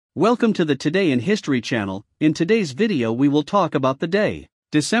Welcome to the Today in History channel. In today's video we will talk about the day,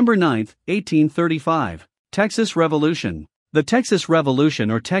 December 9, 1835, Texas Revolution. The Texas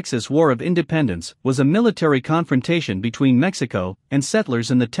Revolution or Texas War of Independence was a military confrontation between Mexico and settlers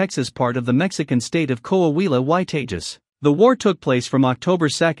in the Texas part of the Mexican state of Coahuila y Tejas. The war took place from October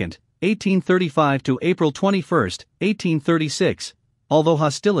 2, 1835 to April 21, 1836, although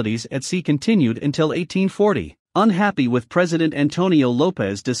hostilities at sea continued until 1840. Unhappy with President Antonio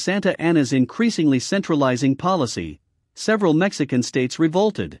López de Santa Anna's increasingly centralizing policy, several Mexican states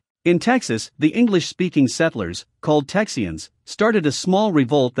revolted. In Texas, the English-speaking settlers, called Texians, started a small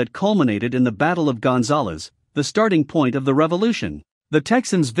revolt that culminated in the Battle of Gonzales, the starting point of the revolution. The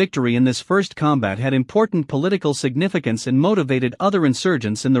Texans' victory in this first combat had important political significance and motivated other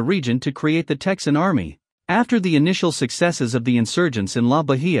insurgents in the region to create the Texan Army. After the initial successes of the insurgents in La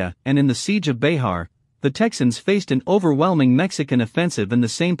Bahia and in the Siege of Béjar, the Texans faced an overwhelming Mexican offensive in the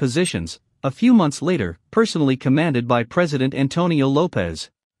same positions, a few months later, personally commanded by President Antonio López.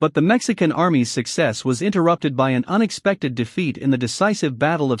 But the Mexican army's success was interrupted by an unexpected defeat in the decisive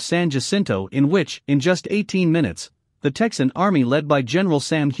Battle of San Jacinto, in which, in just 18 minutes, the Texan army led by General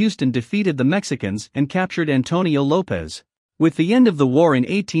Sam Houston defeated the Mexicans and captured Antonio López. With the end of the war in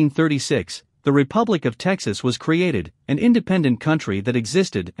 1836, the Republic of Texas was created, an independent country that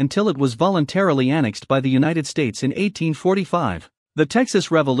existed until it was voluntarily annexed by the United States in 1845. The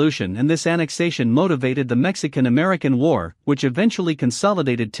Texas Revolution and this annexation motivated the Mexican-American War, which eventually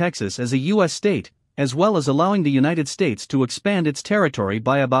consolidated Texas as a U.S. state, as well as allowing the United States to expand its territory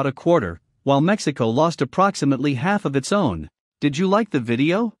by about a quarter, while Mexico lost approximately half of its own. Did you like the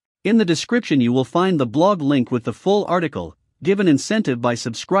video? In the description you will find the blog link with the full article. Give an incentive by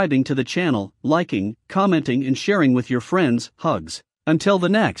subscribing to the channel, liking, commenting and sharing with your friends. Hugs. Until the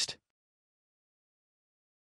next.